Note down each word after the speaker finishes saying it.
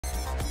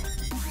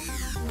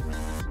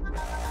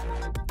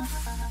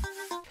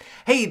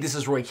Hey, this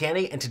is Roy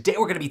Cannaday, and today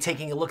we're going to be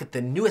taking a look at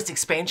the newest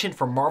expansion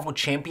for Marvel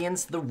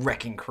Champions, the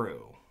Wrecking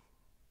Crew.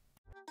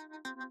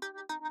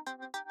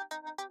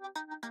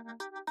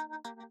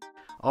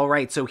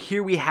 Alright, so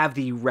here we have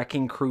the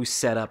Wrecking Crew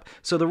setup.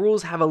 So the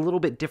rules have a little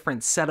bit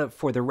different setup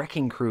for the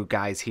Wrecking Crew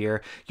guys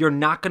here. You're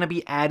not going to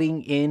be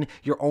adding in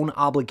your own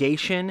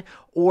obligation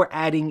or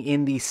adding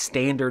in the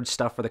standard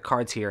stuff for the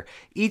cards here.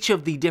 Each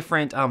of the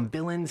different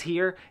villains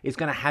here is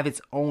going to have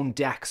its own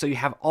deck. So you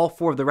have all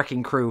four of the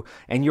Wrecking Crew,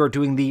 and you're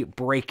doing the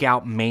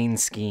breakout main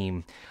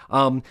scheme.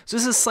 So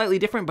this is slightly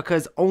different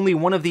because only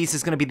one of these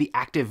is going to be the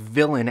active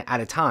villain at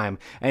a time.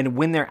 And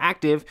when they're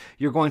active,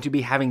 you're going to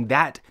be having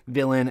that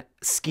villain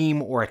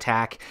scheme or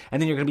attack,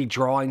 and then you're going to be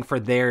drawing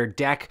for their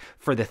deck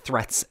for the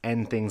threats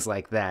and things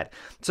like that.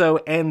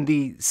 So, and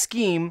the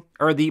scheme,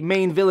 or the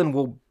main villain,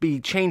 will be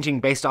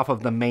changing based off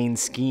of the main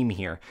scheme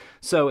here.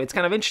 So it's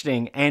kind of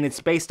interesting, and it's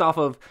based off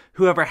of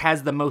whoever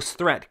has the most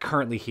threat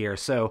currently here.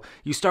 So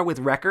you start with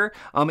Wrecker.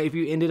 If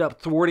you ended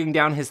up thwarting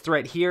down his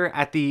threat here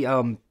at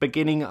the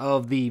beginning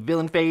of the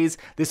villain phase,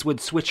 this would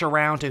switch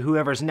around to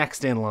whoever's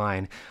next in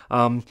line.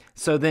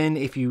 So then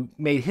if you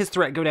made his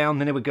threat go down,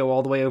 then it would go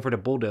all the way over to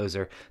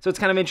Bulldozer. So it's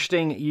kind of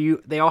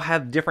interesting. They all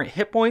have different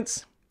hit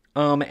points.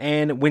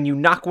 And when you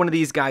knock one of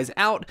these guys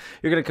out,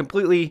 you're going to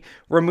completely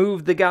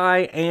remove the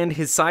guy and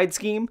his side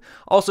scheme.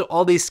 Also,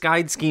 all these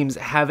side schemes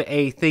have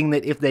a thing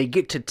that if they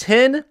get to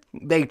 10,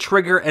 they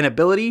trigger an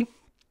ability.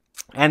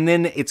 And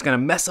then it's going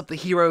to mess up the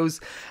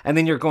heroes. And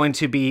then you're going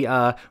to be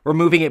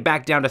removing it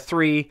back down to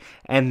 3.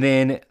 And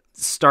then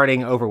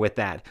starting over with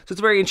that. So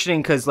it's very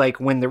interesting because, like,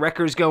 when the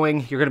Wrecker's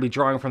going, you're going to be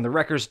drawing from the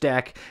Wrecker's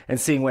deck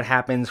and seeing what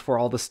happens for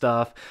all the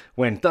stuff.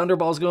 When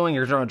Thunderball's going,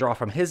 you're going to draw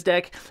from his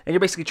deck, and you're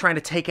basically trying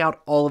to take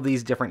out all of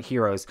these different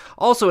heroes.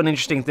 Also, an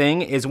interesting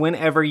thing is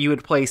whenever you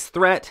would place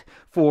threat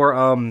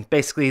for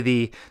basically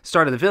the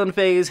start of the villain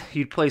phase,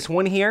 you'd place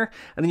one here,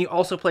 and then you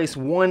also place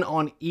one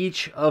on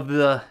each of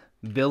the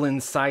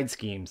villain's side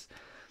schemes.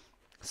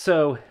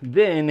 So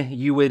then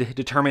you would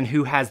determine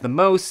who has the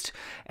most,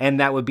 and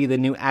that would be the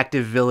new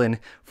active villain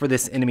for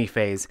this enemy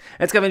phase.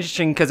 And it's kind of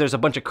interesting because there's a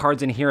bunch of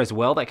cards in here as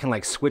well that can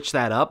like switch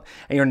that up,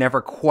 and you're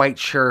never quite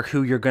sure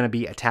who you're going to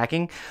be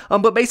attacking.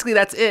 But basically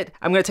that's it.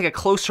 I'm going to take a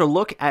closer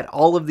look at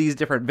all of these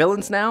different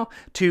villains now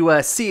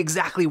to see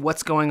exactly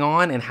what's going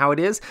on and how it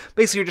is.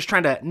 Basically, you're just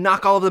trying to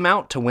knock all of them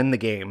out to win the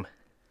game.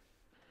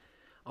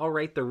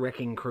 Alright, the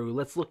Wrecking Crew.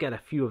 Let's look at a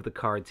few of the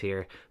cards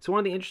here. So one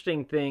of the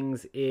interesting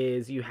things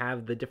is you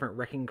have the different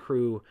Wrecking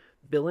Crew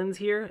villains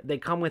here. They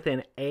come with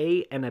an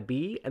A and a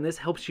B, and this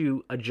helps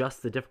you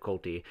adjust the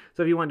difficulty.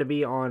 So if you want to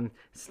be on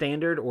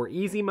standard or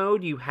easy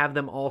mode, you have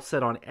them all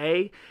set on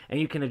A, and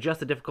you can adjust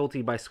the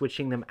difficulty by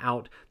switching them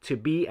out to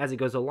B as it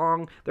goes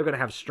along. They're going to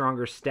have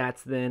stronger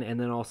stats then, and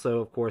then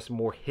also, of course,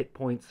 more hit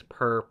points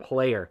per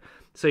player.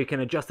 So you can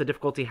adjust the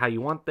difficulty how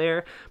you want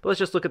there. But let's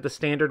just look at the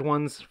standard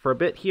ones for a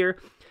bit here.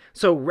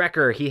 So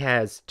Wrecker, he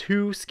has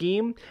 2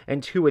 scheme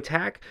and 2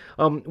 attack.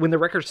 When the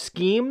Wrecker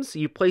schemes,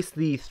 you place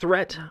the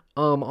threat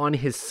on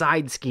his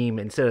side scheme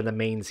instead of the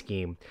main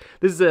scheme.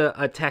 This is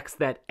a text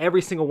that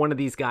every single one of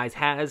these guys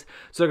has,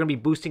 so they're going to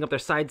be boosting up their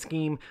side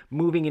scheme,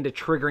 moving into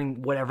triggering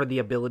whatever the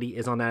ability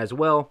is on that as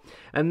well.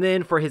 And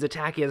then for his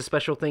attack, he has a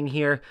special thing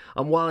here.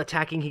 While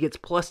attacking, he gets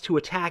 +2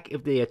 attack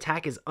if the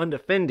attack is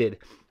undefended.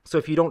 So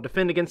if you don't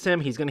defend against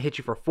him, he's going to hit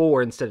you for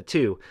 4 instead of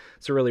 2.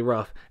 So really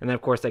rough. And then,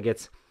 of course, that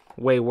gets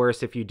way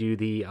worse if you do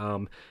the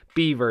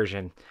B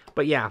version.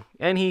 But yeah,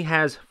 and he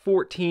has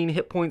 14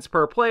 hit points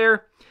per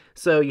player,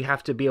 so you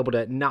have to be able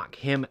to knock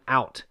him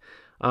out.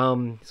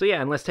 So yeah,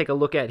 and let's take a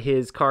look at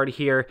his card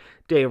here,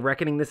 Day of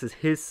Reckoning. This is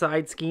his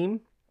side scheme.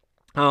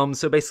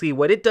 So basically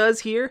what it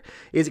does here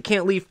is it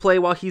can't leave play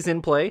while he's in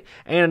play.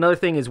 And another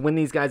thing is when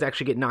these guys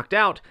actually get knocked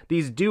out,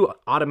 these do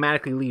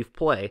automatically leave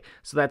play.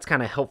 So that's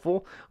kind of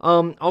helpful.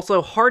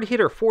 Also, hard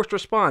hitter, forced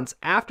response.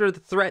 After the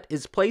threat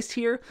is placed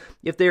here,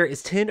 if there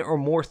is 10 or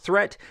more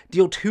threat,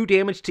 deal 2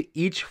 damage to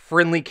each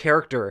friendly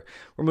character.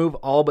 Remove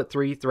all but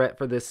 3 threat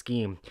for this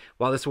scheme.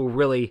 While this will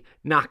really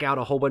knock out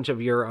a whole bunch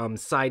of your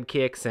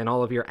sidekicks and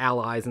all of your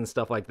allies and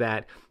stuff like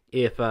that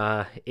if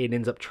it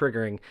ends up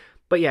triggering.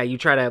 But yeah, you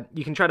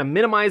can try to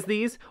minimize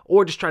these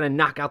or just try to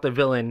knock out the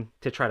villain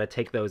to try to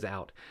take those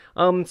out.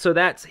 So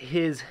that's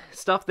his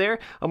stuff there.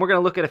 We're going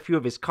to look at a few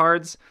of his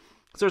cards.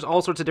 So there's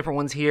all sorts of different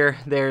ones here.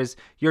 There's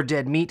Your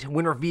Dead Meat.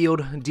 When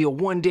revealed, deal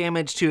 1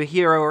 damage to a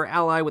hero or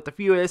ally with the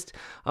fewest.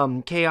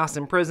 Chaos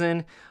in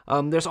Prison.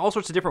 There's all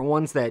sorts of different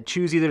ones that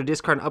choose either to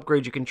discard and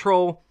upgrade you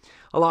control.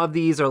 A lot of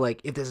these are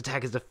like, if this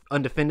attack is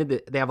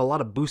undefended, they have a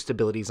lot of boost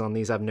abilities on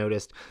these, I've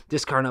noticed.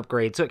 Discard and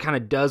upgrade, so it kind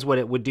of does what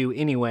it would do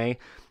anyway.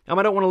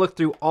 I don't want to look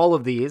through all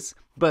of these,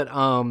 but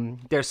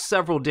there's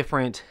several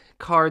different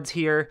cards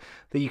here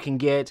that you can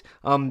get.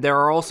 There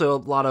are also a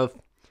lot of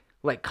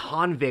like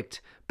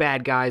convict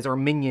bad guys or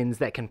minions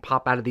that can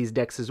pop out of these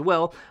decks as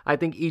well. I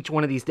think each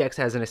one of these decks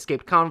has an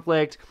escaped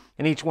conflict,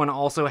 and each one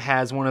also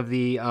has one of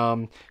the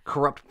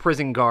corrupt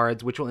prison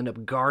guards, which will end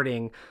up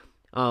guarding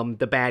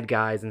the bad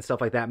guys and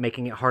stuff like that,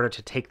 making it harder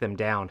to take them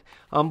down.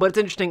 But it's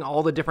interesting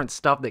all the different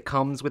stuff that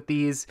comes with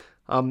these,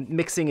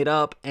 mixing it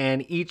up,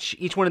 and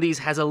each one of these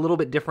has a little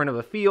bit different of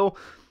a feel.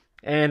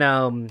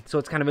 And so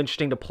it's kind of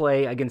interesting to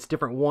play against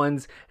different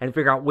ones and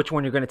figure out which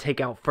one you're going to take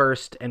out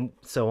first, and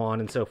so on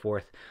and so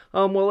forth.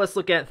 Well, let's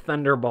look at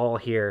Thunderball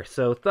here.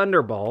 So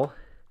Thunderball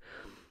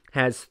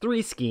has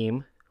 3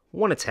 scheme,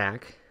 1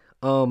 attack.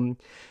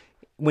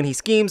 When he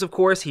schemes, of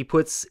course, he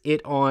puts it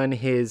on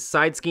his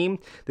side scheme.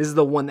 This is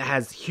the one that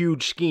has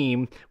huge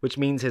scheme, which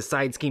means his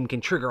side scheme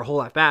can trigger a whole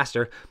lot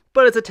faster,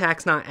 but his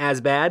attack's not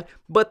as bad.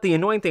 But the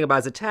annoying thing about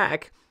his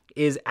attack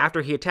is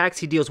after he attacks,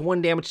 he deals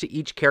 1 damage to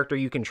each character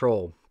you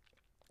control.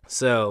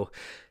 So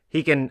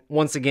he can,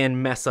 once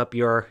again, mess up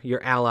your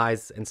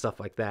allies and stuff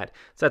like that.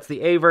 So that's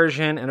the A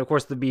version, and of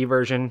course the B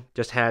version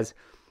just has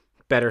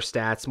better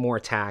stats, more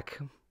attack,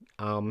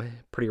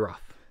 pretty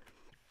rough.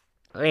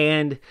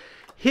 And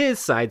his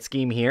side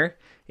scheme here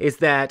is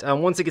that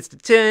once it gets to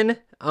 10,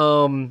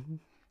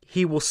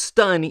 he will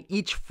stun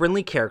each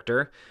friendly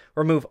character,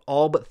 remove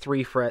all but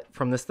 3 fret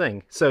from this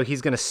thing. So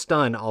he's going to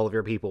stun all of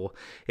your people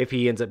if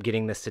he ends up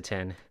getting this to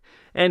 10.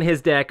 And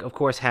his deck, of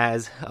course,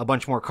 has a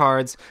bunch more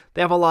cards.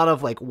 They have a lot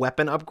of like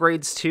weapon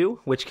upgrades too,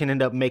 which can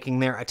end up making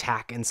their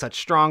attack and such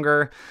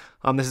stronger.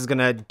 This is going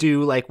to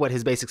do like what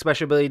his basic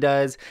special ability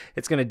does.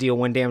 It's going to deal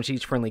 1 damage to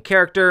each friendly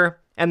character.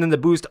 And then the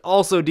boost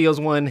also deals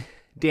 1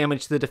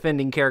 damage to the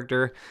defending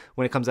character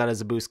when it comes out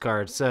as a boost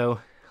card. So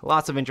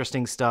lots of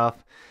interesting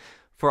stuff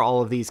for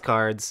all of these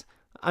cards.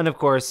 And of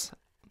course,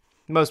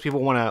 most people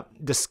want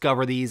to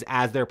discover these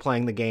as they're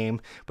playing the game,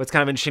 but it's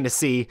kind of interesting to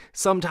see.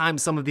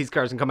 Sometimes some of these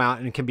cards can come out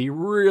and can be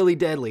really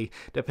deadly,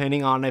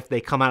 depending on if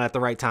they come out at the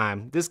right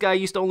time. This guy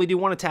used to only do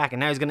 1 attack, and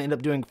now he's going to end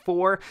up doing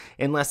 4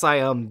 unless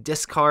I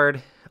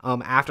discard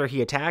after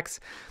he attacks.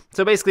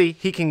 So basically,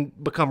 he can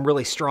become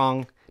really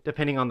strong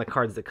depending on the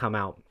cards that come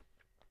out.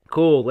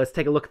 Cool, let's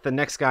take a look at the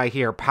next guy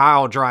here,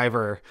 Pile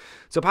Driver.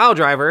 So Pile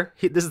Driver,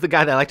 this is the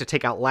guy that I like to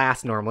take out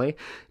last normally,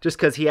 just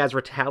because he has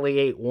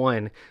Retaliate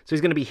 1. So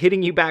he's going to be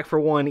hitting you back for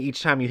 1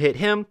 each time you hit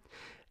him,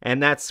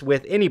 and that's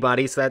with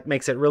anybody, so that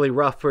makes it really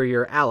rough for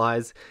your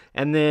allies.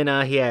 And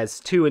then he has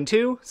 2 and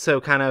 2,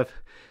 so kind of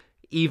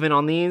even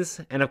on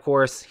these. And of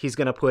course, he's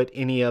going to put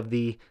any of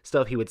the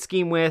stuff he would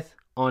scheme with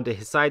onto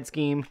his side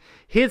scheme.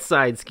 His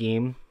side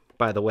scheme,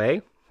 by the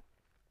way,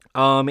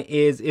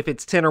 is if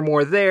it's 10 or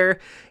more there,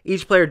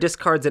 each player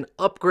discards an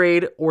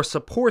upgrade or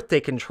support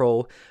they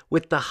control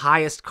with the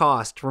highest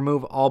cost.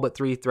 Remove all but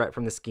 3 threat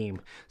from the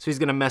scheme. So he's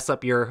going to mess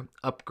up your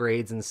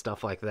upgrades and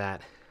stuff like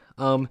that.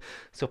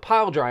 So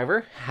Pile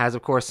Driver has,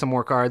 of course, some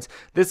more cards.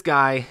 This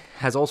guy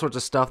has all sorts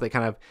of stuff that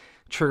kind of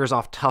triggers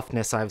off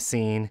toughness I've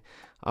seen.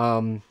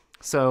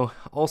 So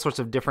all sorts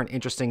of different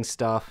interesting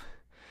stuff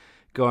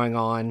going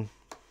on.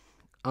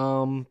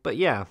 But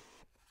yeah,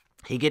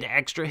 he get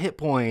extra hit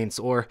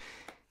points,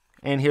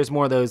 and here's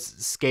more of those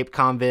escape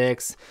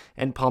convicts,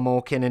 and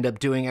Pummel can end up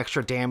doing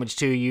extra damage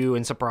to you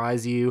and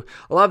surprise you.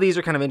 A lot of these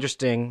are kind of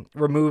interesting.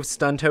 Remove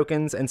stun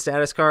tokens and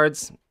status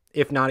cards.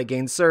 If not, it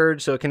gains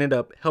surge, so it can end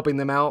up helping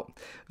them out.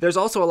 There's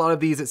also a lot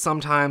of these that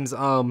sometimes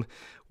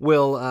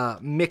will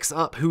mix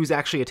up who's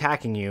actually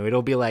attacking you.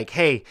 It'll be like,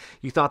 hey,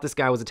 you thought this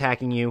guy was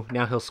attacking you,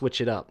 now he'll switch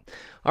it up.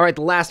 All right,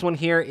 the last one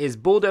here is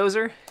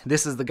Bulldozer.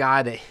 This is the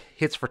guy that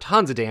hits for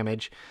tons of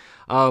damage.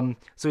 So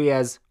he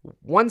has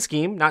 1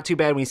 scheme, not too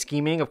bad when he's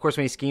scheming. Of course,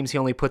 when he schemes, he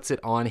only puts it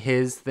on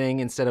his thing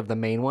instead of the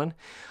main one.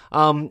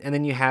 And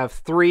then you have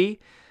 3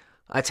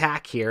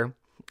 attack here.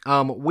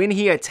 When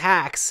he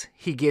attacks,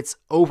 he gets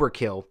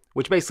overkill,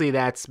 which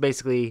that's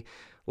basically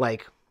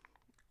like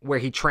where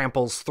he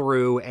tramples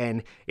through,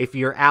 and if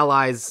your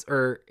allies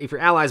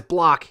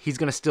block, he's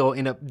going to still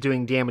end up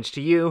doing damage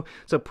to you.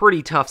 So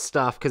pretty tough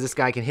stuff, because this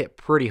guy can hit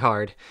pretty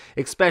hard,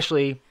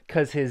 especially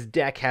because his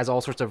deck has all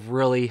sorts of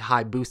really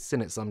high boosts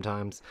in it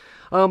sometimes.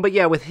 But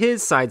yeah, with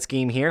his side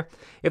scheme here,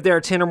 if there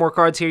are 10 or more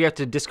cards here, you have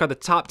to discard the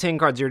top 10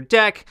 cards of your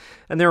deck,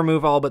 and then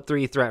remove all but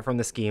 3 threat from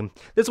the scheme.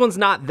 This one's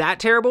not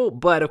that terrible,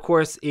 but of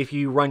course, if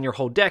you run your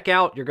whole deck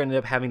out, you're going to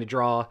end up having to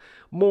draw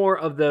more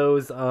of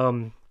those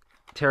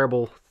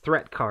terrible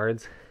threat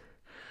cards,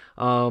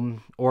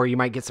 or you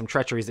might get some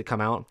treacheries that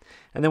come out.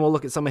 And then we'll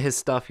look at some of his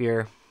stuff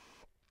here.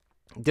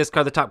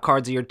 Discard the top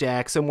cards of your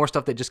deck, so more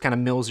stuff that just kind of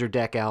mills your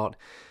deck out.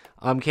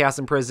 Chaos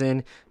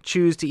Imprison,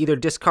 choose to either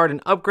discard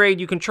an upgrade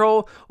you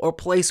control or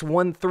place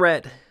 1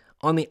 threat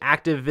on the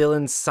active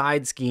villain's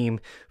side scheme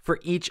for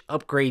each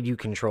upgrade you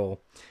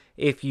control.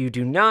 If you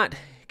do not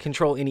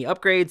control any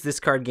upgrades, this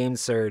card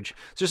gains surge.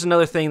 It's just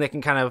another thing that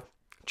can kind of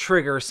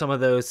trigger some of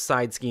those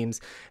side schemes.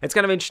 It's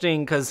kind of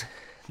interesting because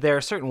there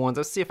are certain ones.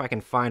 Let's see if I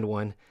can find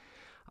one.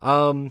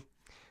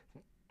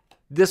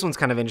 This one's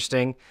kind of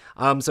interesting.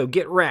 So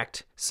Get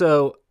Wrecked.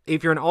 So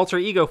if you're an alter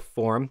ego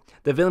form,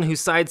 the villain whose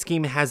side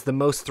scheme has the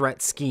most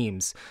threat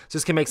schemes. So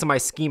this can make somebody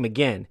scheme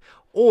again.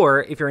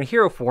 Or, if you're in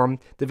hero form,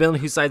 the villain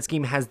whose side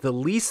scheme has the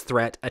least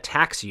threat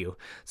attacks you.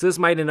 So this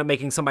might end up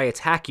making somebody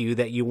attack you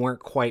that you weren't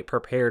quite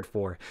prepared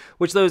for,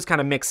 which those kind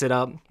of mix it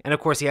up. And of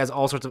course, he has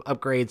all sorts of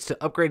upgrades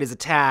to upgrade his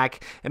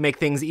attack and make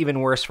things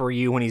even worse for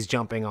you when he's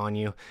jumping on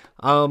you.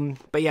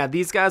 But yeah,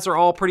 these guys are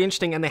all pretty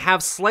interesting, and they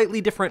have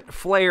slightly different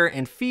flair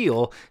and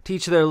feel to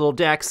each of their little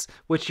decks,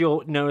 which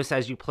you'll notice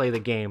as you play the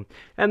game.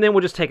 And then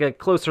we'll just take a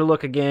closer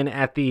look again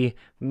at the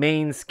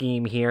main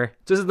scheme here.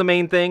 So this is the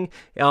main thing.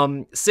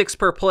 6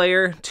 per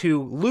player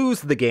to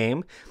lose the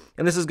game,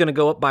 and this is going to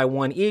go up by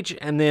 1 each.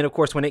 And then of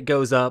course when it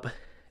goes up,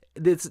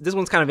 this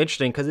one's kind of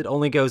interesting because it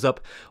only goes up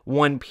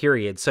 1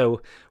 period.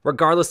 So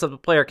regardless of the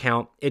player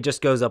count, it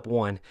just goes up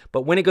 1.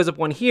 But when it goes up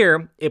 1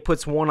 here, it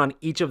puts 1 on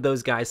each of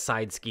those guys'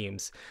 side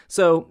schemes.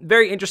 So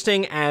very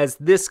interesting, as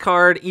this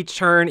card, each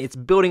turn, it's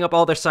building up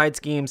all their side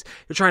schemes.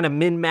 You're trying to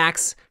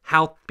min-max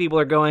how people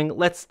are going.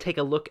 Let's take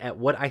a look at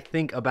what I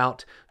think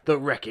about the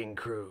Wrecking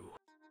Crew.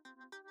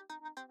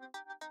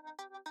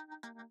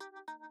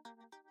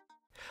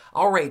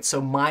 Alright,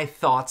 so my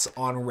thoughts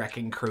on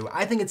Wrecking Crew.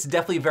 I think it's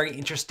definitely very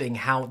interesting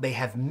how they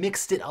have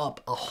mixed it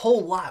up a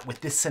whole lot with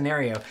this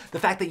scenario. The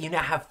fact that you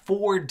now have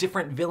 4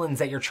 different villains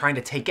that you're trying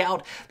to take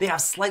out, they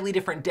have slightly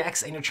different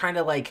decks, and you're trying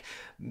to like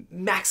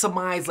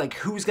maximize like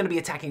who's going to be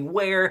attacking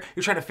where.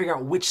 You're trying to figure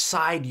out which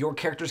side your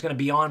character is going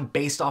to be on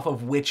based off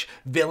of which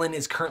villain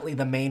is currently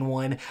the main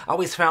one. I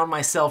always found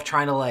myself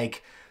trying to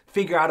like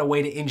figure out a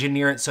way to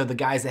engineer it so the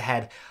guys that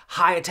had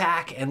high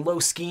attack and low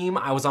scheme,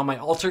 I was on my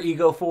alter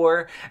ego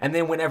for, and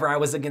then whenever I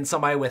was against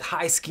somebody with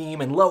high scheme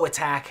and low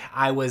attack,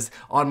 I was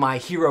on my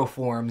hero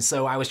form.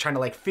 So I was trying to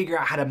like figure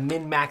out how to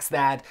min-max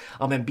that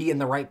and be in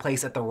the right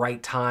place at the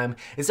right time.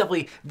 It's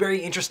definitely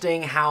very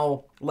interesting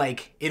how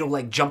like it'll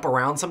like jump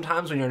around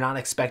sometimes when you're not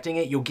expecting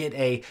it. You'll get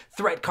a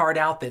threat card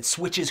out that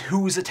switches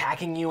who's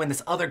attacking you, and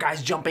this other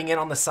guy's jumping in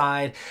on the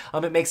side.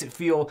 It makes it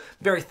feel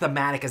very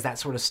thematic as that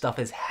sort of stuff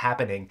is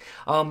happening.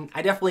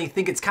 I definitely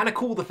think it's kind of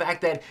cool the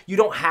fact that you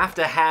don't have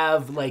to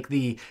have like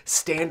the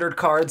standard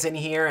cards in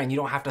here, and you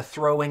don't have to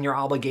throw in your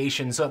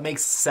obligations. So it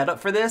makes setup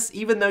for this,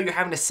 even though you're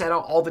having to set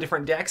out all the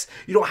different decks,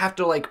 you don't have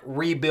to like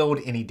rebuild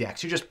any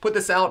decks. You just put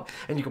this out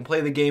and you can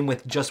play the game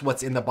with just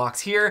what's in the box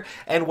here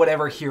and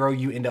whatever hero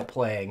you end up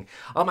playing.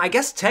 I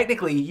guess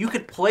technically you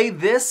could play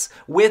this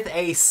with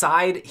a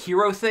side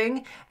hero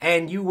thing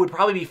and you would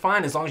probably be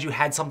fine as long as you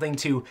had something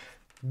to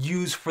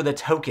use for the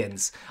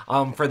tokens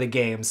for the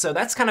game. So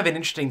that's kind of an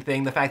interesting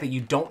thing, the fact that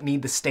you don't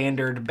need the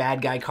standard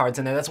bad guy cards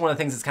in there. That's one of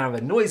the things that kind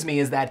of annoys me,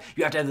 is that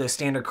you have to have those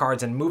standard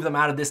cards and move them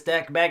out of this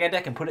deck, bad guy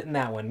deck, and put it in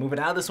that one. Move it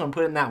out of this one,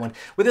 put it in that one.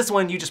 With this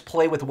one, you just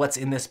play with what's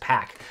in this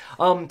pack.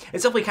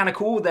 It's definitely kind of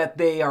cool that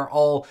they are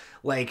all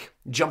like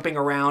jumping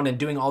around and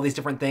doing all these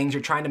different things.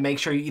 You're trying to make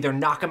sure you either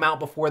knock them out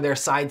before their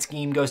side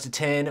scheme goes to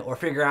 10, or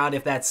figure out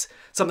if that's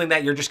something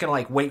that you're just gonna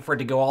like wait for it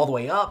to go all the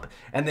way up,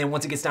 and then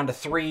once it gets down to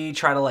 3,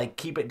 try to like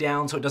keep it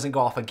down so it doesn't go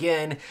off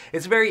again.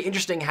 It's very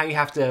interesting how you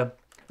have to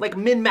like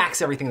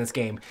min-max everything in this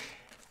game.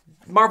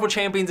 Marvel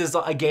Champions is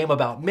a game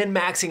about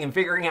min-maxing and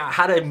figuring out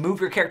how to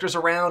move your characters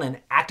around and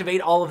activate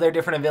all of their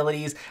different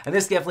abilities, and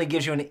this definitely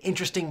gives you an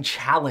interesting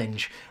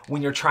challenge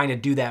when you're trying to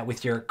do that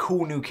with your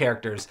cool new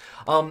characters.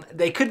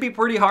 They could be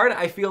pretty hard,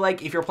 I feel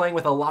like, if you're playing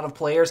with a lot of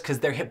players, because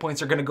their hit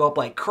points are going to go up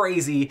like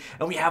crazy,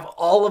 and we have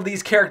all of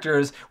these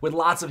characters with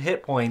lots of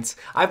hit points.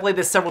 I played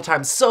this several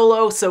times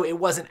solo, so it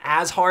wasn't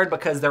as hard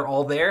because they're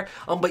all there,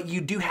 but you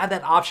do have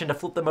that option to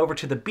flip them over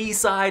to the B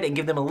side and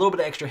give them a little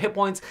bit of extra hit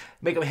points,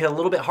 make them hit a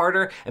little bit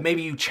harder, and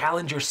maybe you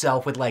challenge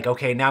yourself with like,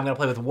 okay, now I'm going to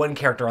play with 1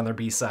 character on their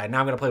B side,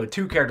 now I'm going to play with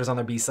 2 characters on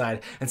their B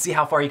side, and see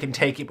how far you can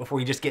take it before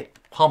you just get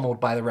pummeled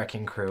by the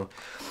Wrecking Crew.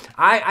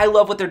 I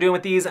love what they're doing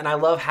with these, and I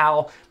love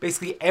how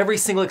basically every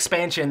single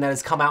expansion that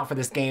has come out for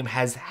this game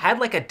has had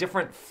like a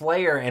different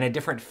flair and a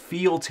different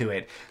feel to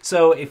it.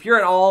 So if you're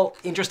at all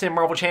interested in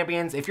Marvel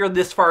Champions, if you're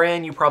this far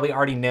in, you probably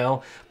already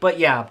know. But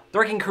yeah, the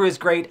Wrecking Crew is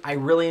great. I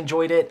really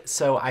enjoyed it,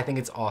 so I think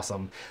it's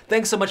awesome.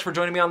 Thanks so much for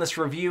joining me on this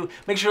review.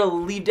 Make sure to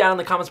leave down in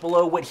the comments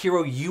below what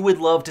hero you would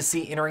love to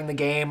see entering the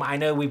game. I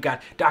know we've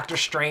got Doctor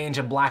Strange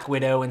and Black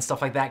Widow and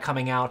stuff like that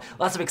coming out.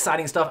 Lots of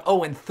exciting stuff.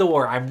 Oh, and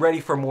Thor. I'm ready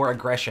for more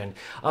aggression.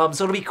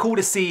 So it'll be cool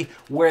to see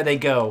where they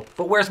go.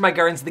 But where's my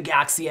Guardians of the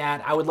Galaxy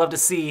at? I would love to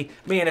see,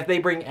 man, if they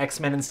bring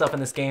X-Men and stuff in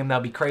this game,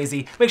 that'd be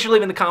crazy. Make sure to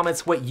leave in the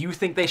comments what you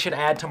think they should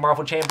add to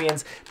Marvel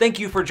Champions. Thank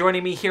you for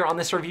joining me here on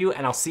this review,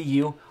 and I'll see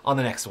you on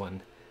the next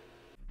one.